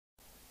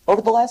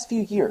Over the last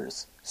few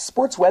years,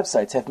 sports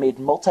websites have made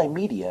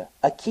multimedia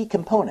a key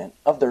component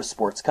of their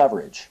sports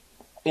coverage.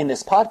 In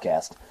this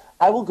podcast,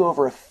 I will go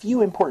over a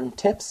few important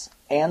tips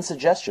and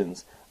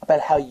suggestions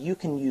about how you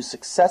can use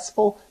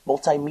successful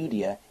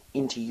multimedia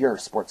into your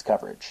sports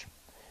coverage.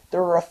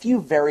 There are a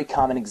few very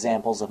common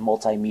examples of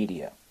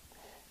multimedia.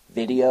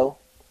 Video,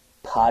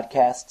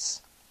 podcasts,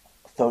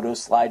 photo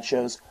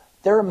slideshows,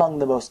 they're among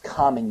the most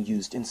common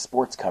used in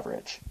sports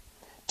coverage.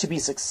 To be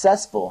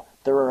successful,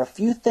 there are a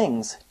few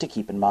things to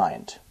keep in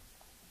mind.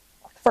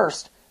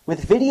 First,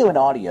 with video and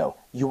audio,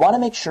 you want to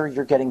make sure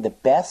you're getting the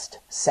best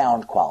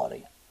sound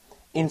quality.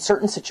 In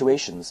certain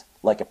situations,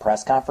 like a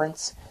press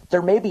conference,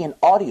 there may be an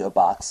audio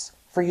box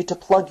for you to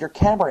plug your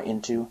camera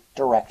into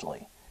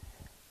directly.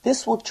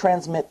 This will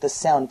transmit the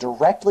sound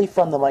directly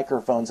from the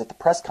microphones at the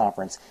press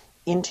conference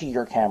into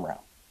your camera.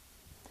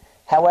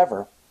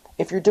 However,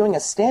 if you're doing a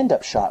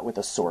stand-up shot with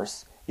a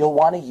source, you'll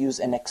want to use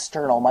an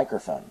external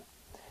microphone.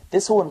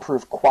 This will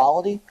improve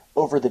quality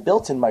over the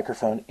built-in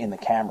microphone in the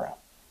camera.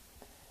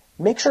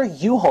 Make sure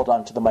you hold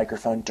on to the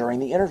microphone during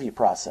the interview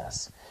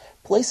process.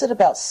 Place it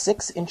about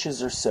 6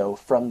 inches or so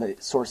from the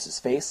source's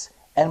face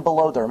and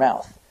below their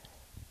mouth.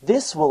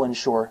 This will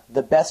ensure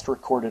the best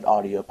recorded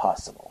audio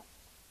possible.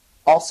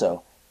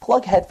 Also,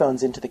 plug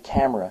headphones into the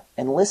camera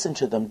and listen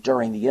to them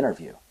during the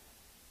interview.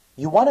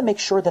 You want to make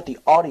sure that the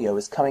audio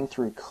is coming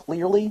through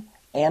clearly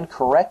and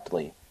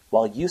correctly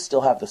while you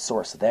still have the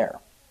source there.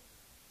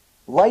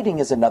 Lighting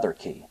is another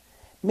key.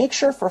 Make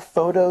sure for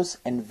photos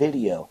and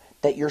video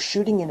that you're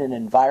shooting in an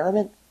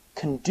environment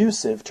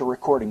conducive to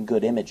recording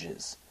good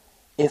images.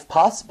 If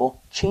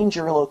possible, change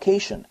your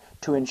location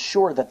to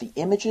ensure that the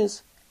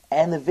images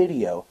and the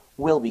video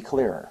will be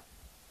clearer.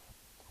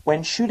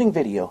 When shooting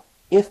video,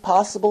 if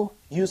possible,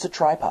 use a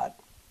tripod.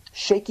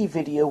 Shaky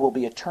video will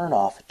be a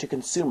turn-off to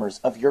consumers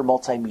of your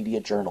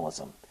multimedia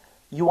journalism.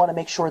 You want to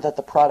make sure that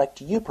the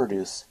product you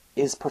produce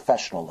is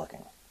professional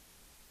looking.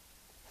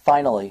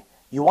 Finally,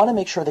 you want to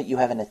make sure that you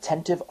have an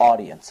attentive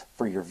audience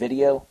for your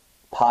video,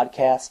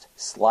 podcast,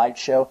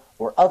 slideshow,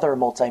 or other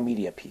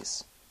multimedia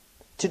piece.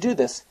 To do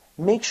this,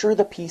 make sure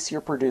the piece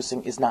you're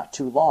producing is not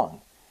too long.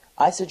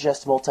 I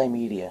suggest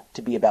multimedia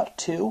to be about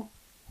 2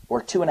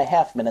 or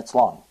 2.5 minutes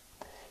long.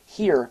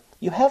 Here,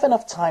 you have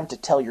enough time to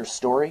tell your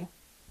story,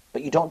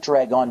 but you don't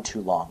drag on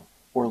too long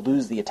or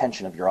lose the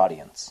attention of your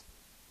audience.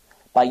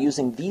 By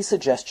using these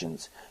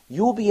suggestions,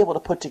 you will be able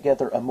to put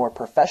together a more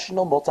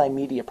professional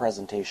multimedia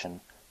presentation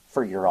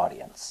for your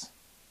audience.